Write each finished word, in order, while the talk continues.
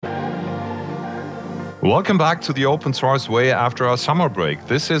Welcome back to the Open Source Way after our summer break.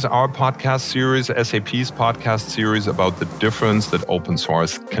 This is our podcast series, SAP's podcast series about the difference that open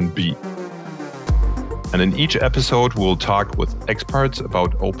source can be. And in each episode, we'll talk with experts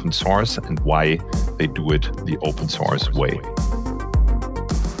about open source and why they do it the open source way.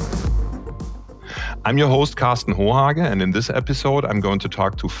 I'm your host, Carsten Hohage, and in this episode, I'm going to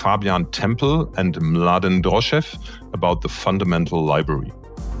talk to Fabian Tempel and Mladen Droshev about the fundamental library.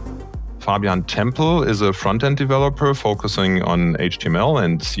 Fabian Tempel is a front-end developer focusing on HTML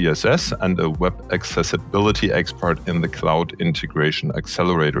and CSS and a web accessibility expert in the Cloud Integration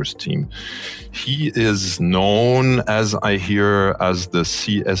Accelerators team. He is known, as I hear, as the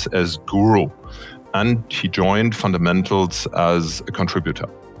CSS guru, and he joined Fundamentals as a contributor.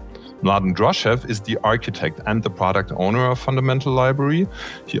 Mladen Droshev is the architect and the product owner of Fundamental Library.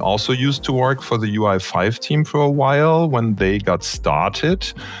 He also used to work for the UI5 team for a while when they got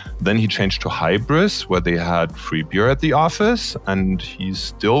started. Then he changed to Hybris, where they had free beer at the office, and he's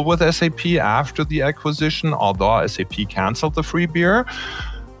still with SAP after the acquisition, although SAP canceled the free beer.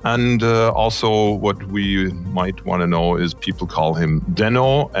 And also what we might want to know is people call him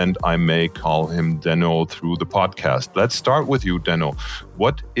Denno, and I may call him Denno through the podcast. Let's start with you, Denno.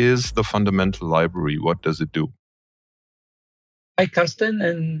 What is the Fundamental Library? What does it do? Hi, Carsten,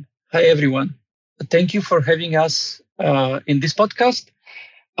 and hi, everyone. Thank you for having us in this podcast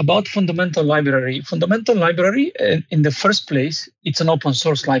about Fundamental Library. Fundamental Library, in the first place, it's an open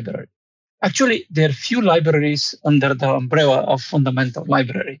source library. Actually, there are few libraries under the umbrella of Fundamental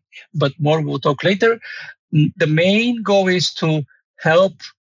Library, but more we'll talk later. The main goal is to help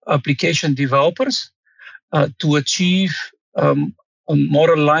application developers to achieve a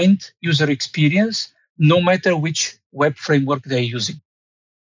more aligned user experience, no matter which web framework they're using.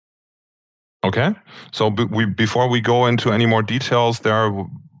 Okay, so before we go into any more details there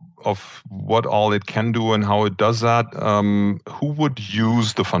of what all it can do and how it does that, who would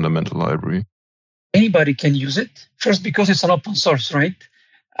use the Fundamental Library? Anybody can use it. First, because it's an open source, right?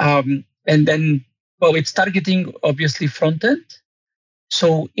 And then, well, it's targeting obviously front end.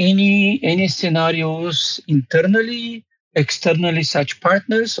 So any scenarios internally, externally, such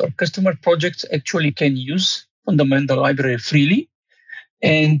partners or customer projects actually can use Fundamental Library freely.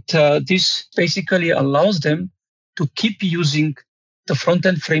 And this basically allows them to keep using the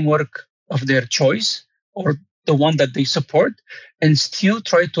front-end framework of their choice or the one that they support and still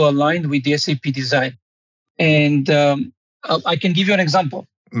try to align with the SAP design. And I can give you an example.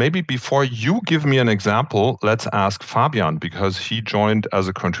 Maybe before you give me an example, let's ask Fabian, because he joined as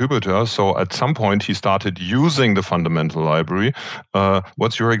a contributor. So at some point, he started using the Fundamental Library.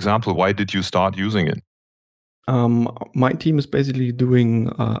 What's your example? Why did you start using it? My team is basically doing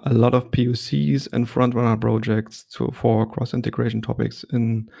a lot of POCs and front-runner projects for cross-integration topics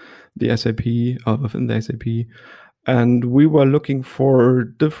in the SAP, within the SAP. And we were looking for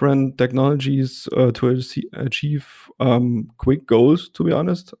different technologies to achieve quick goals, to be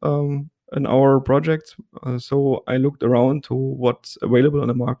honest, in our projects. So I looked around to what's available on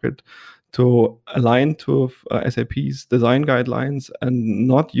the market to align to SAP's design guidelines and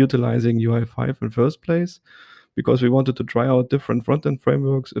not utilizing UI5 in first place, because we wanted to try out different front-end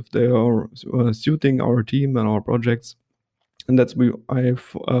frameworks if they are suiting our team and our projects. And that's I've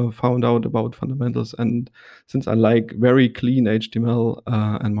found out about fundamentals. And since I like very clean HTML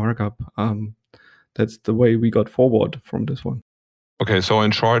and markup, that's the way we got forward from this one. Okay, so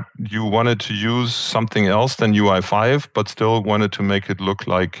in short, you wanted to use something else than UI5, but still wanted to make it look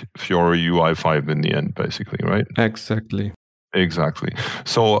like Fiori UI5 in the end, basically, right? Exactly.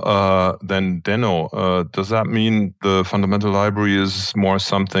 So then, Denno, does that mean the Fundamental Library is more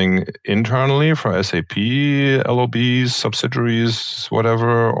something internally for SAP, LOBs, subsidiaries,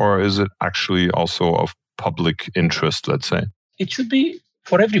 whatever, or is it actually also of public interest, let's say? It should be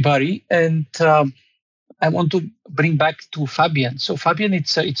for everybody. And I want to bring back to Fabian. So Fabian,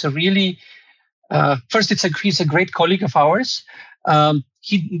 it's a really, first, he's a great colleague of ours.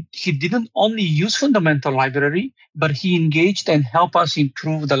 He didn't only use Fundamental Library, but he engaged and helped us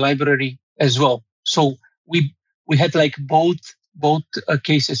improve the library as well. So we had like both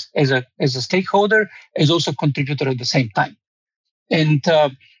cases as a stakeholder, as also contributor at the same time. And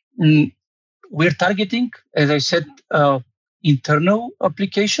we're targeting, as I said, internal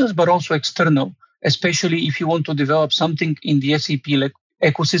applications, but also external, especially if you want to develop something in the SAP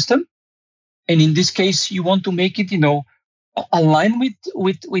ecosystem. And in this case, you want to make it, align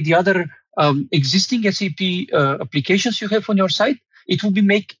with the other existing SAP applications you have on your site. It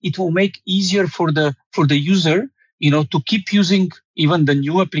will make easier for the user, to keep using even the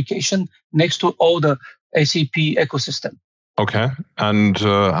new application next to all the SAP ecosystem. Okay. And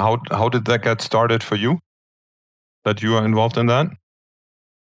how did that get started for you? That you are involved in that?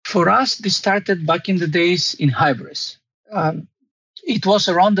 For us, this started back in the days in Hybris. It was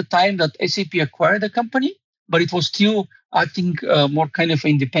around the time that SAP acquired the company, but it was still acting more kind of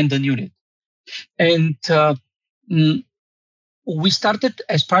an independent unit. And we started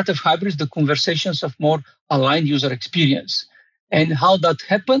as part of Hybris the conversations of more aligned user experience. And how that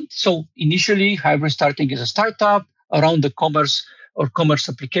happened. So initially, Hybris starting as a startup around the commerce or commerce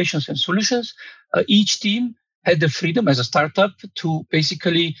applications and solutions. Each team had the freedom as a startup to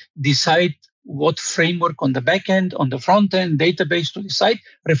basically decide what framework on the back end, on the front end, database to decide,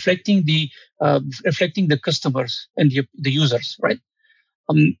 reflecting the customers and the users, right?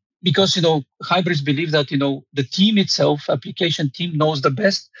 Because Hybris believe that the team itself, application team, knows the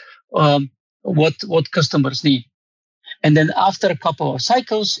best what customers need. And then after a couple of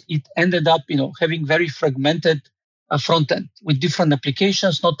cycles, it ended up having very fragmented front end with different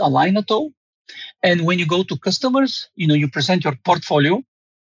applications, not aligned at all. And when you go to customers, you present your portfolio.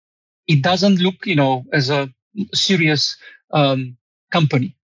 It doesn't look as a serious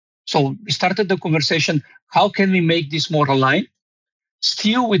company. So we started the conversation: how can we make this more aligned,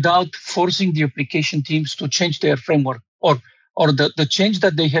 still without forcing the application teams to change their framework, or the change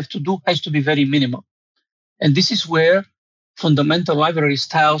that they have to do has to be very minimal. And this is where fundamental library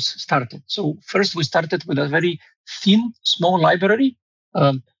styles started. So first we started with a very thin, small library,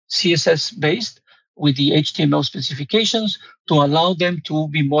 CSS based, with the HTML specifications to allow them to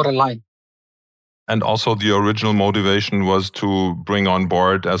be more aligned. And also the original motivation was to bring on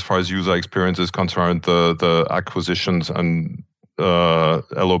board, as far as user experience is concerned, the acquisitions and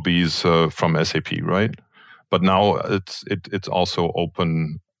LOBs from SAP, right? But now it's also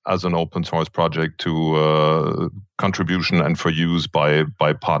open as an open source project to contribution and for use by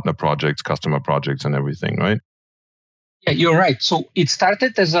partner projects, customer projects, and everything, right? Yeah, you're right. So it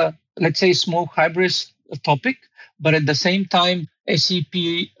started as a, let's say, small Hybris topic, but at the same time, SAP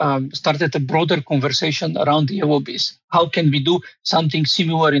started a broader conversation around the LOBs. How can we do something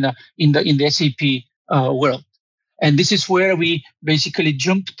similar in the SAP world? And this is where we basically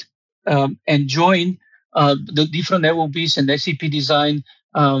jumped and joined the different LOBs and SAP design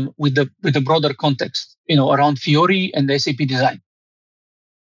with the broader context, around Fiori and SAP design.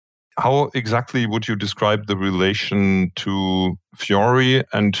 How exactly would you describe the relation to Fiori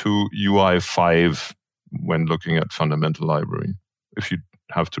and to UI5 when looking at fundamental library, if you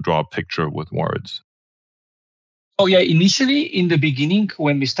have to draw a picture with words? Oh yeah, initially in the beginning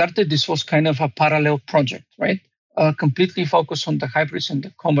when we started, this was kind of a parallel project, right? Completely focused on the Hybris and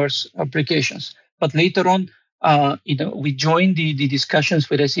the commerce applications. But later on, we joined the discussions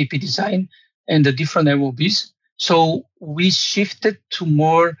with SAP Design and the different LOBs. So we shifted to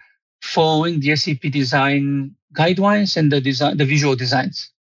more following the SAP Design guidelines and the visual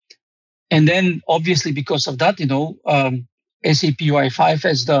designs. And then obviously because of that, SAP UI5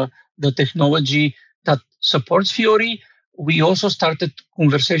 as the technology that supports Fiori, we also started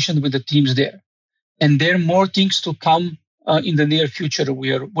conversation with the teams there. And there are more things to come in the near future.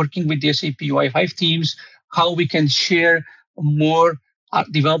 We are working with the SAP UI5 teams, how we can share more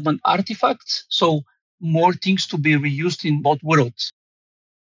development artifacts. So more things to be reused in both worlds.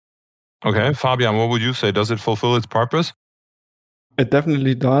 Okay, Fabian, what would you say? Does it fulfill its purpose? It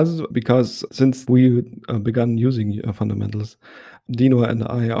definitely does, because since we began using fundamentals, Dino and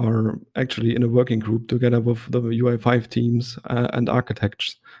I are actually in a working group together with the UI5 teams and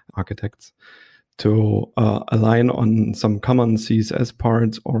architects to align on some common CSS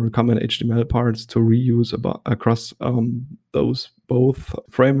parts or common HTML parts to reuse across those both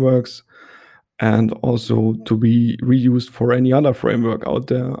frameworks, and also to be reused for any other framework out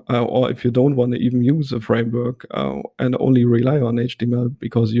there. Or if you don't want to even use a framework and only rely on HTML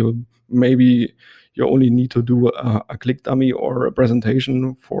because you only need to do a click dummy or a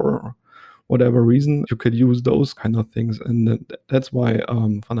presentation for whatever reason, you could use those kind of things. And that's why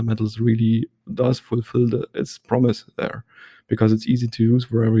fundamentals really does fulfill its promise there, because it's easy to use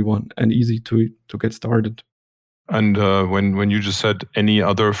for everyone and easy to get started. And when you just said any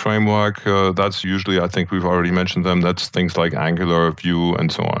other framework, that's usually, I think we've already mentioned them, that's things like Angular, Vue, and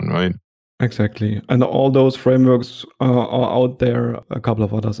so on, right? Exactly. And all those frameworks are out there, a couple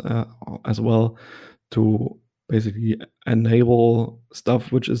of others as well, to basically enable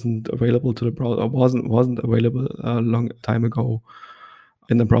stuff which isn't available to the browser, wasn't available a long time ago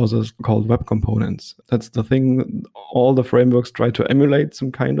in the browsers, called web components. That's the thing all the frameworks try to emulate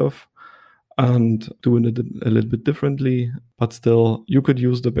some kind of, and doing it a little bit differently, but still you could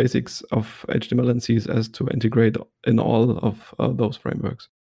use the basics of HTML and CSS to integrate in all of those frameworks.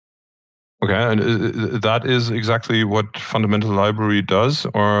 Okay, and that is exactly what Fundamental Library does,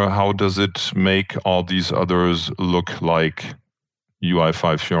 or how does it make all these others look like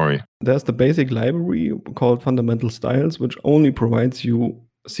UI5 Fiori? There's the basic library called Fundamental Styles, which only provides you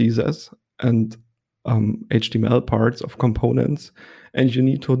CSS and HTML parts of components, and you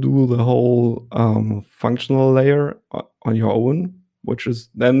need to do the whole functional layer on your own, which is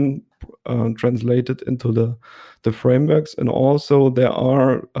then translated into the frameworks. And also there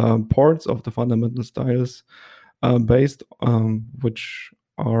are parts of the Fundamental Styles based which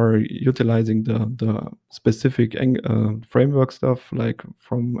are utilizing the specific framework stuff, like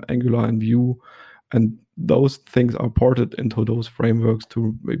from Angular and Vue, and those things are ported into those frameworks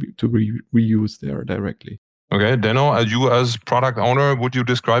to maybe to reuse there directly. Okay, Denno, you as product owner, would you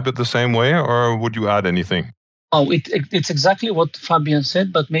describe it the same way, or would you add anything? Oh, it's exactly what Fabian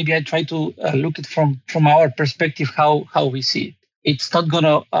said, but maybe I try to look at from our perspective how we see it. It's not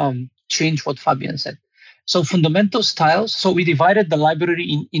gonna change what Fabian said. So fundamental styles. So we divided the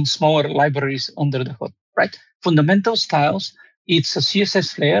library in smaller libraries under the hood, right? Fundamental styles. It's a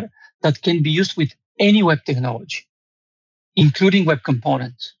CSS layer that can be used with any web technology, including web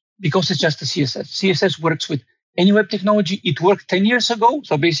components, because it's just a CSS. CSS works with any web technology. It worked 10 years ago.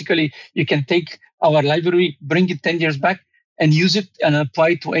 So basically, you can take our library, bring it 10 years back, and use it and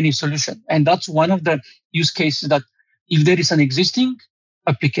apply it to any solution. And that's one of the use cases that if there is an existing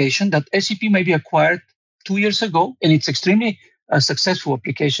application that SAP maybe acquired 2 years ago, and it's extremely a successful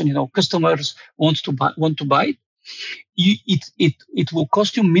application, customers want to buy it, it will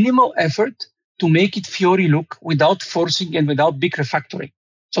cost you minimal effort to make it Fiori look without forcing and without big refactoring.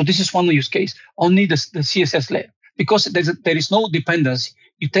 So this is one use case, only the CSS layer, because there is no dependency.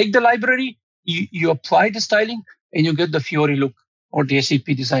 You take the library, you apply the styling, and you get the Fiori look or the SAP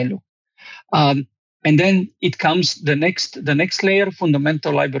design look. And then it comes the next layer,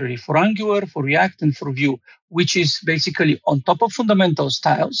 fundamental library for Angular, for React, and for Vue, which is basically on top of fundamental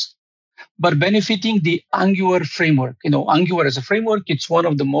styles, but benefiting the Angular framework. Angular as a framework, it's one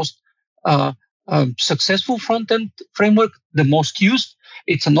of the most successful front-end framework, the most used.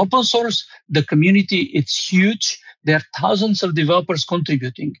 It's an open source. The community, it's huge. There are thousands of developers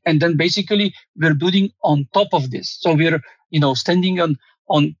contributing. And then basically we're building on top of this. So we're, standing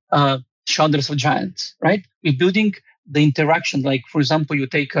on shoulders of giants, right? We're building the interaction. Like, for example, you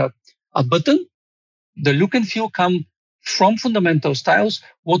take a button, the look and feel come from fundamental styles.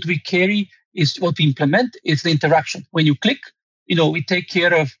 What we carry is what we implement is the interaction. When you click, we take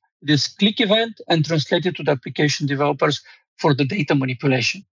care of this click event and translate it to the application developers for the data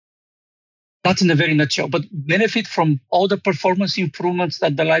manipulation. That's in a very nutshell, but benefit from all the performance improvements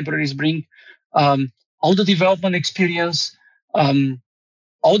that the libraries bring, all the development experience,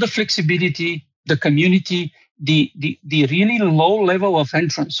 all the flexibility, the community, the really low level of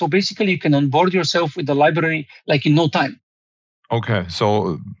entrance. So basically you can onboard yourself with the library like in no time. Okay,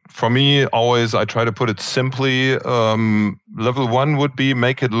 so for me, always I try to put it simply. Level 1 would be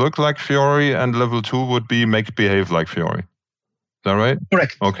make it look like Fiori, and level 2 would be make it behave like Fiori. Is that right?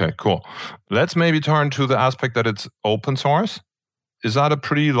 Correct. Okay, cool. Let's maybe turn to the aspect that it's open source. Is that a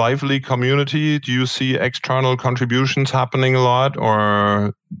pretty lively community? Do you see external contributions happening a lot,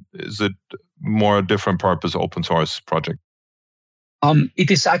 or is it more a different purpose open source project? It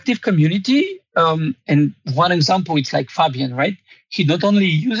is active community. And one example, it's like Fabian, right? He not only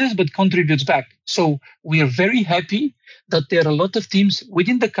uses, but contributes back. So we are very happy that there are a lot of teams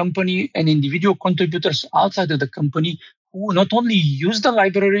within the company and individual contributors outside of the company who not only use the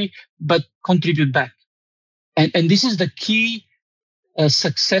library, but contribute back. And this is the key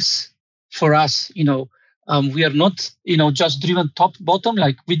success for us. We are not, just driven top bottom,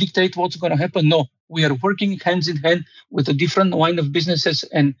 like we dictate what's going to happen. No, we are working hands in hand with a different line of businesses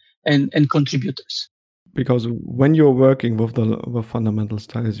and contributors. Because when you're working with the fundamental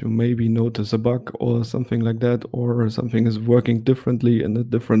styles, you maybe notice a bug or something like that, or something is working differently in a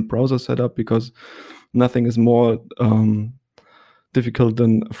different browser setup, because nothing is more difficult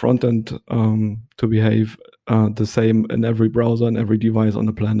than front end to behave the same in every browser and every device on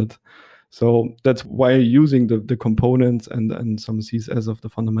the planet. So that's why using the components and some CSS of the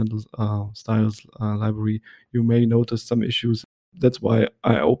fundamental styles library, you may notice some issues. That's why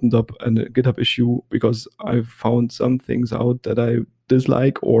I opened up a GitHub issue, because I found some things out that I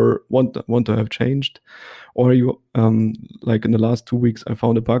dislike or want to have changed. Or like in the last 2 weeks, I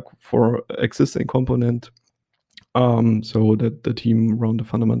found a bug for existing component. So that the team around the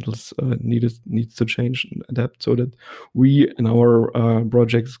fundamentals needs to change and adapt, so that we in our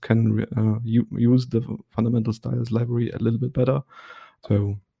projects can use the fundamental styles library a little bit better.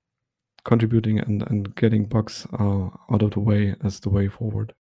 So contributing and getting bugs out of the way is the way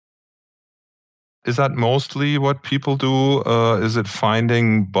forward. Is that mostly what people do? Is it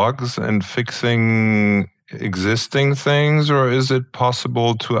finding bugs and fixing existing things, or is it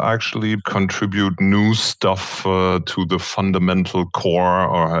possible to actually contribute new stuff to the fundamental core,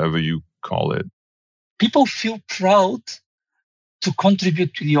 or however you call it? People feel proud to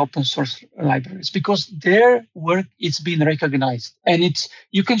contribute to the open source libraries because their work is being recognized, and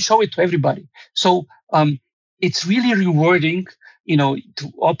you can show it to everybody. So it's really rewarding,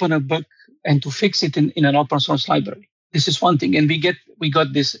 to open a book and to fix it in an open source library. This is one thing, and we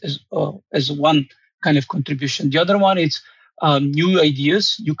got this as one kind of contribution. The other one is new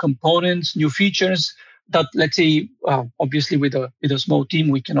ideas, new components, new features that, let's say, obviously with a small team,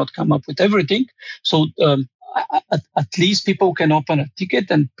 we cannot come up with everything. So at least people can open a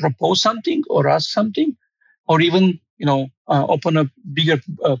ticket and propose something or ask something, or even open a bigger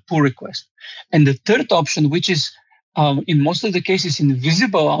pull request. And the third option, which is in most of the cases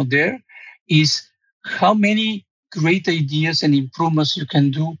invisible out there, is how many great ideas and improvements you can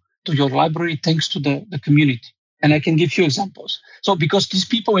do to your library thanks to the community. And I can give you examples. So because these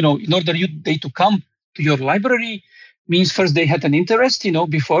people, in order they to come to your library, means first they had an interest,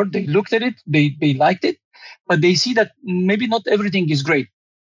 before they looked at it, they liked it, but they see that maybe not everything is great.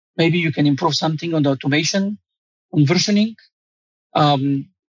 Maybe you can improve something on the automation, on versioning,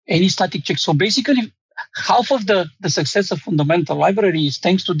 any static check. So basically, half of the success of fundamental library is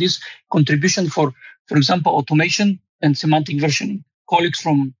thanks to this contribution for example, automation and semantic versioning. Colleagues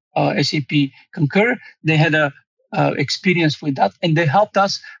from SAP Concur, they had a experience with that, and they helped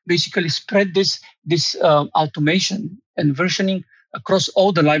us basically spread this automation and versioning across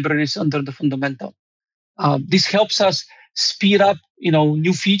all the libraries under the fundamental. This helps us speed up,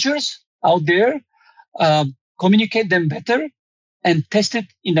 new features out there, communicate them better, and test it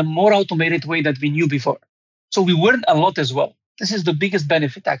in a more automated way that we knew before. So we learned a lot as well. This is the biggest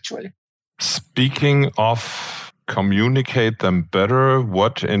benefit, actually. Speaking of communicate them better,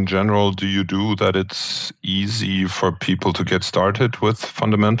 what in general do you do that it's easy for people to get started with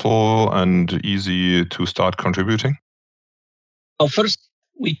fundamental and easy to start contributing? Well, first,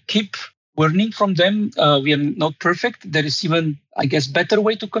 we keep learning from them. We are not perfect. There is even, I guess, better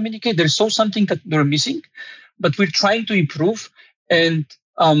way to communicate. There's also something that we're missing, but we're trying to improve. And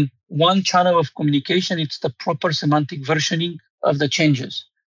one channel of communication, it's the proper semantic versioning of the changes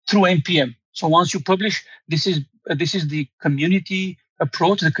through NPM. So once you publish, this is the community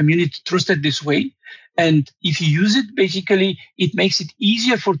approach. The community trusted this way. And if you use it, basically, it makes it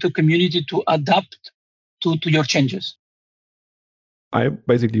easier for the community to adapt to your changes. I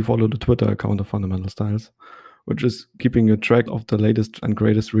basically follow the Twitter account of Fundamental Styles, which is keeping a track of the latest and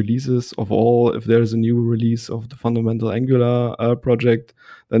greatest releases of all. If there's a new release of the Fundamental Angular project,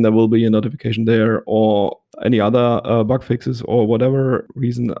 then there will be a notification there, or any other bug fixes or whatever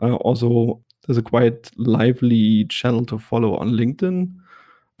reason. Also, there's a quite lively channel to follow on LinkedIn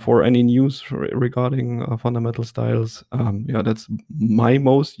for any news regarding Fundamental Styles. That's my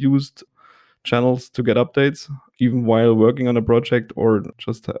most used channels to get updates, even while working on a project or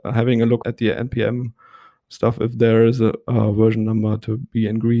just having a look at the NPM stuff, if there is a version number to be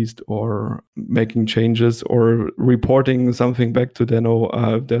increased, or making changes, or reporting something back to Deno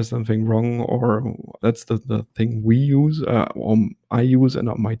if there's something wrong. Or that's the thing we use, or I use, and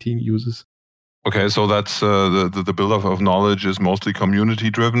my team uses. Okay, so that's the build-up of knowledge is mostly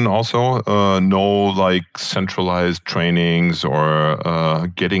community-driven also? No like centralized trainings or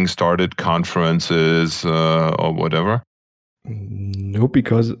getting started conferences or whatever? No,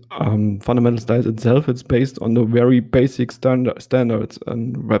 because Fundamental Styles itself, it's based on the very basic standards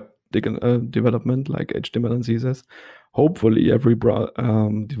and web development like HTML and CSS. Hopefully, every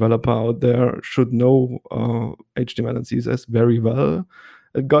developer out there should know HTML and CSS very well.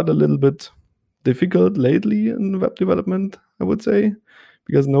 It got a little bit difficult lately in web development, I would say,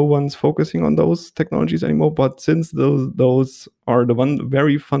 because no one's focusing on those technologies anymore. But since those are the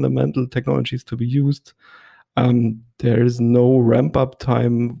very fundamental technologies to be used, there is no ramp-up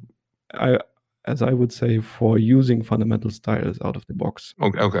time, as I would say, for using Fundamental Styles out of the box.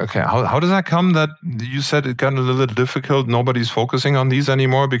 Okay. How does that come that you said it got a little difficult? Nobody's focusing on these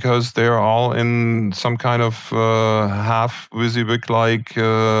anymore because they're all in some kind of half WYSIWYG-like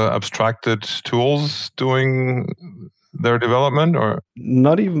abstracted tools doing their development, or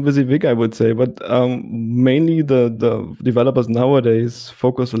not even WYSIWYG, I would say, but mainly the developers nowadays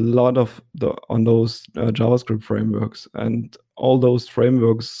focus a lot on those JavaScript frameworks, and all those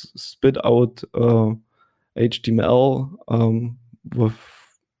frameworks spit out HTML with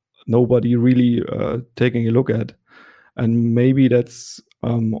nobody really taking a look at. And maybe that's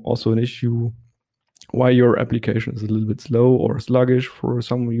also an issue why your application is a little bit slow or sluggish for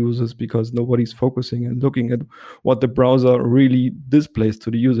some users, because nobody's focusing and looking at what the browser really displays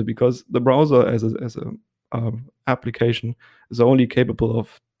to the user, because the browser as a application is only capable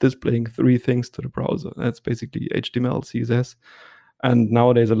of displaying 3 things to the browser. That's basically HTML, CSS, and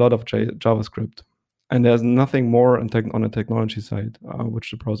nowadays a lot of JavaScript. And there's nothing more on the technology side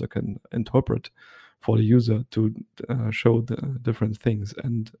which the browser can interpret for the user to show the different things.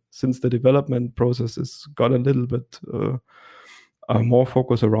 And since the development process has got a little bit more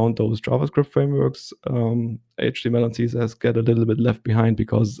focus around those JavaScript frameworks, HTML and CSS get a little bit left behind,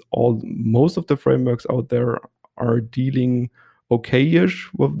 because most of the frameworks out there are dealing okay-ish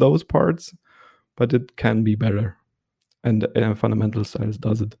with those parts, but it can be better. And Fundamental Styles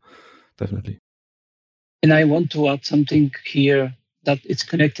does it, definitely. And I want to add something here, that it's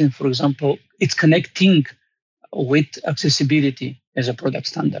connecting, for example, it's connecting with accessibility as a product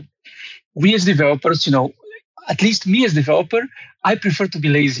standard. We as developers, at least me as developer, I prefer to be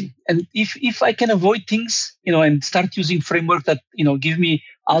lazy. And if I can avoid things, and start using framework that, give me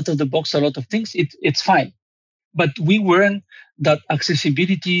out of the box a lot of things, it's fine. But we learn that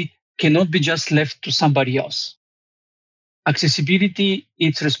accessibility cannot be just left to somebody else. Accessibility,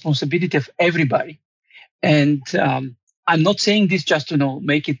 it's responsibility of everybody. And I'm not saying this just to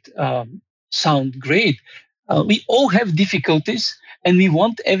make it sound great. We all have difficulties, and we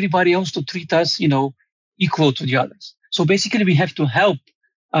want everybody else to treat us, equal to the others. So basically, we have to help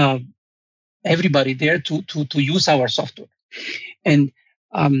everybody there to use our software. And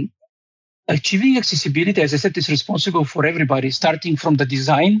achieving accessibility, as I said, is responsible for everybody, starting from the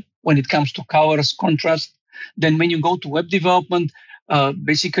design when it comes to colors, contrast. Then when you go to web development,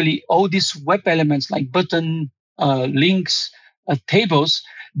 basically all these web elements like button, links, tables,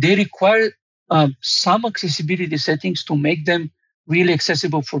 they require some accessibility settings to make them really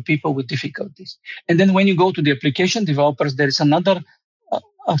accessible for people with difficulties. And then when you go to the application developers, there is another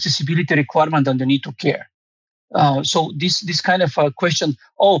accessibility requirement that they need to care. So this kind of question,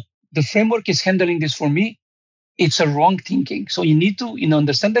 the framework is handling this for me, it's a wrong thinking. So you need to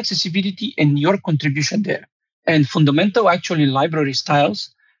understand accessibility and your contribution there. And Fundamental actually library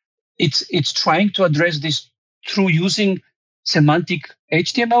styles, it's trying to address this through using semantic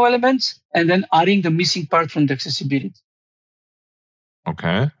HTML elements and then adding the missing part from the accessibility.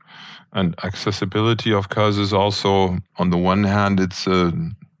 Okay. And accessibility, of course, is also, on the one hand, it's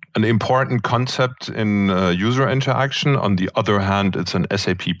an important concept in user interaction. On the other hand, it's an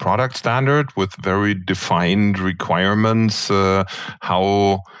SAP product standard with very defined requirements,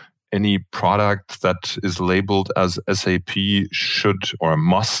 how any product that is labeled as SAP should or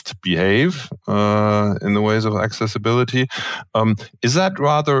must behave in the ways of accessibility. Is that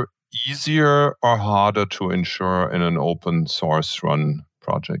rather easier or harder to ensure in an open source run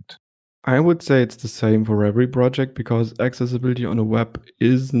project? I would say it's the same for every project, because accessibility on a web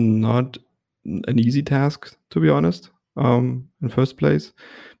is not an easy task, to be honest, in first place,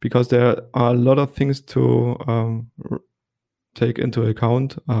 because there are a lot of things to take into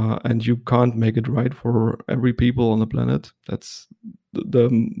account, and you can't make it right for every people on the planet. That's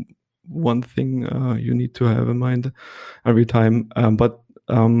the one thing you need to have in mind every time. But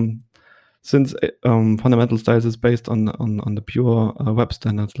since Fundamental Styles is based on the pure web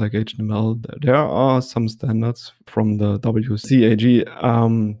standards like HTML, there are some standards from the WCAG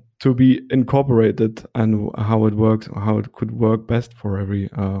to be incorporated, and how it works, how it could work best for every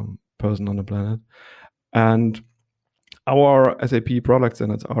person on the planet. And our SAP product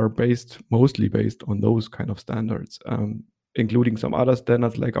standards are mostly based on those kind of standards, including some other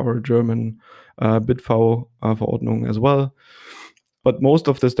standards like our German BITV-Verordnung as well. But most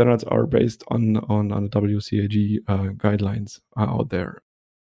of the standards are based on the WCAG guidelines out there.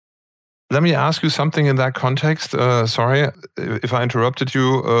 Let me ask you something in that context. Sorry if I interrupted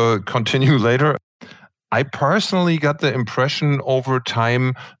you. Continue later. I personally got the impression over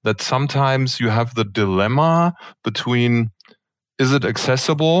time that sometimes you have the dilemma between, is it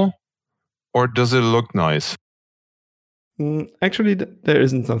accessible or does it look nice? Actually, there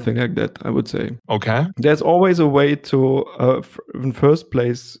isn't something like that, I would say. Okay. There's always a way to, in first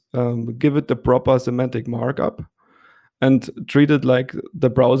place, give it the proper semantic markup and treat it like the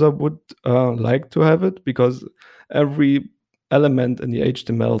browser would like to have it, because every element in the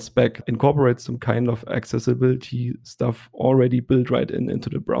HTML spec incorporates some kind of accessibility stuff already built right into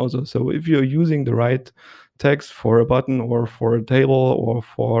the browser. So if you're using the right text for a button or for a table or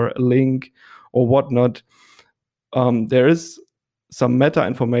for a link or whatnot, there is some meta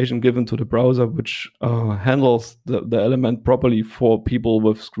information given to the browser which handles the element properly for people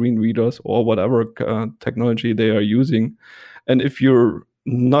with screen readers or whatever technology they are using. And if you're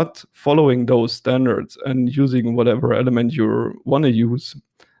not following those standards and using whatever element you want to use,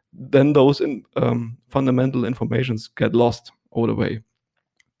 then those fundamental informations get lost all the way.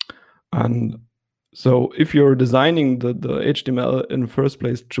 And so if you're designing the HTML in the first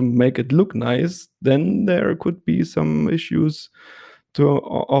place to make it look nice, then there could be some issues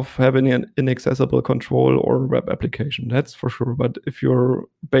of having an inaccessible control or web application. That's for sure. But if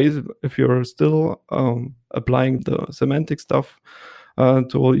you're still applying the semantic stuff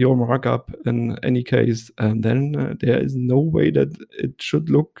to your markup in any case, and then there is no way that it should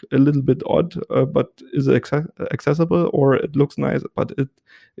look a little bit odd, but is accessible, or it looks nice, but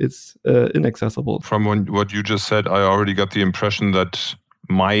it's inaccessible. From what you just said, I already got the impression that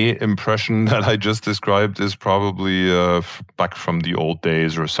my impression that I just described is probably back from the old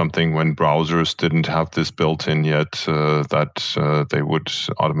days or something, when browsers didn't have this built in yet, that they would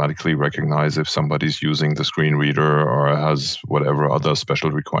automatically recognize if somebody's using the screen reader or has whatever other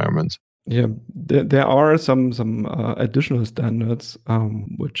special requirements. Yeah, there are some additional standards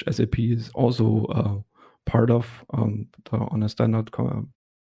which SAP is also part of on a standard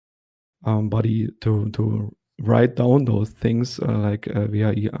body to write down those things like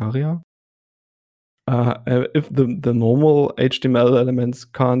VAI ARIA. If the normal HTML elements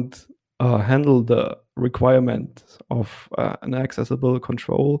can't handle the requirement of an accessible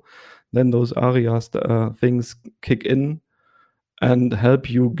control, then those ARIA things kick in and help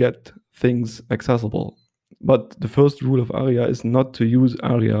you get things accessible. But the first rule of ARIA is not to use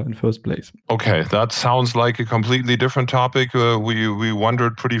ARIA in first place. Okay, that sounds like a completely different topic. We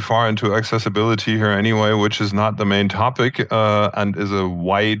wandered pretty far into accessibility here anyway, which is not the main topic and is a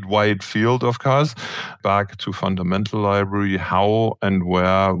wide field, of course. Back to fundamental library, how and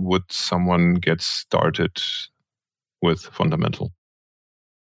where would someone get started with fundamental?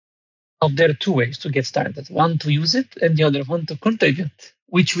 There are two ways to get started. One to use it and the other one to contribute,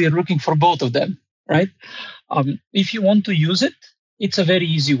 which we are looking for both of them. Right? If you want to use it, it's a very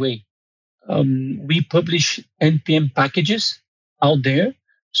easy way. We publish NPM packages out there,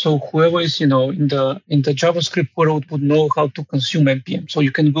 so whoever is in the JavaScript world would know how to consume NPM. So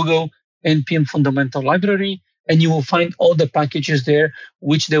you can Google NPM fundamental library, and you will find all the packages there,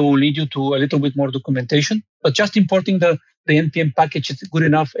 which they will lead you to a little bit more documentation. But just importing the NPM package is good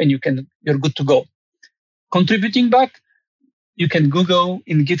enough, and you're good to go. Contributing back, you can Google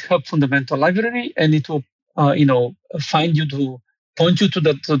in GitHub fundamental library, and it will, point you to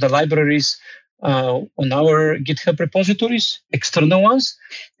the libraries on our GitHub repositories, external ones,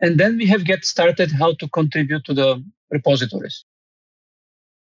 and then we have get started how to contribute to the repositories.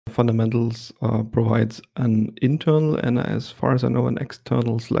 Fundamentals provides an internal and, as far as I know, an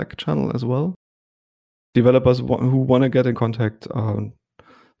external Slack channel as well. Developers who want to get in contact,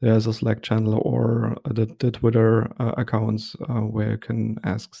 there's a Slack channel or the Twitter accounts where you can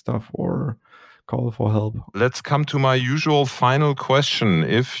ask stuff or call for help. Let's come to my usual final question.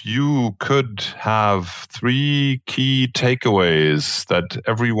 If you could have 3 key takeaways that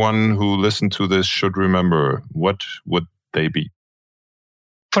everyone who listened to this should remember, what would they be?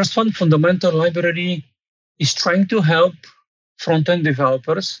 First one, fundamental library is trying to help front-end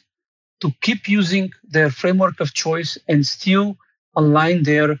developers to keep using their framework of choice and still align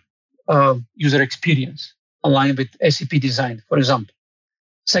their user experience, align with SAP design, for example.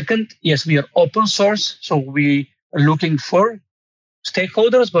 Second, yes, we are open source, so we are looking for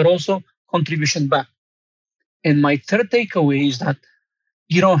stakeholders, but also contribution back. And my third takeaway is that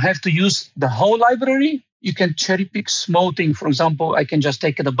you don't have to use the whole library. You can cherry pick small things. For example, I can just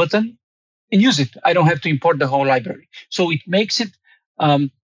take the button and use it. I don't have to import the whole library. So it makes it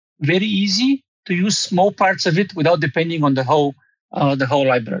very easy to use small parts of it without depending on the whole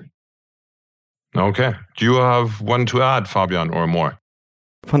library. Okay. Do you have one to add, Fabian, or more?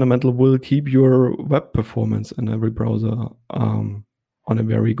 Fundamental will keep your web performance in every browser on a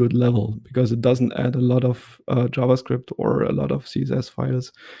very good level, because it doesn't add a lot of JavaScript or a lot of CSS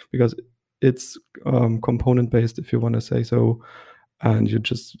files, because it's component-based, if you want to say so, and you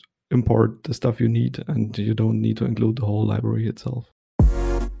just import the stuff you need, and you don't need to include the whole library itself.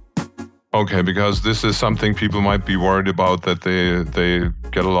 Okay, because this is something people might be worried about, that they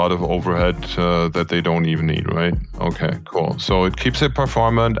get a lot of overhead that they don't even need, right? Okay, cool. So it keeps it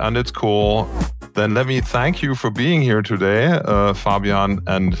performant and it's cool. Then let me thank you for being here today, Fabian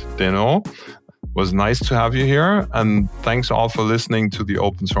and Denno. It was nice to have you here, and thanks all for listening to The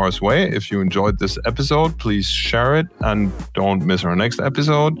Open Source Way. If you enjoyed this episode, please share it and don't miss our next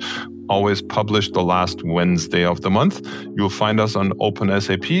episode. Always published the last Wednesday of the month. You'll find us on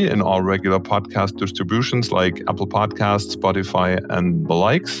OpenSAP in all regular podcast distributions like Apple Podcasts, Spotify, and the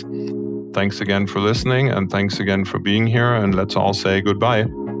likes. Thanks again for listening, and thanks again for being here. And let's all say goodbye.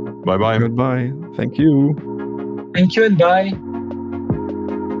 Bye-bye. Goodbye. Thank you. Thank you and bye.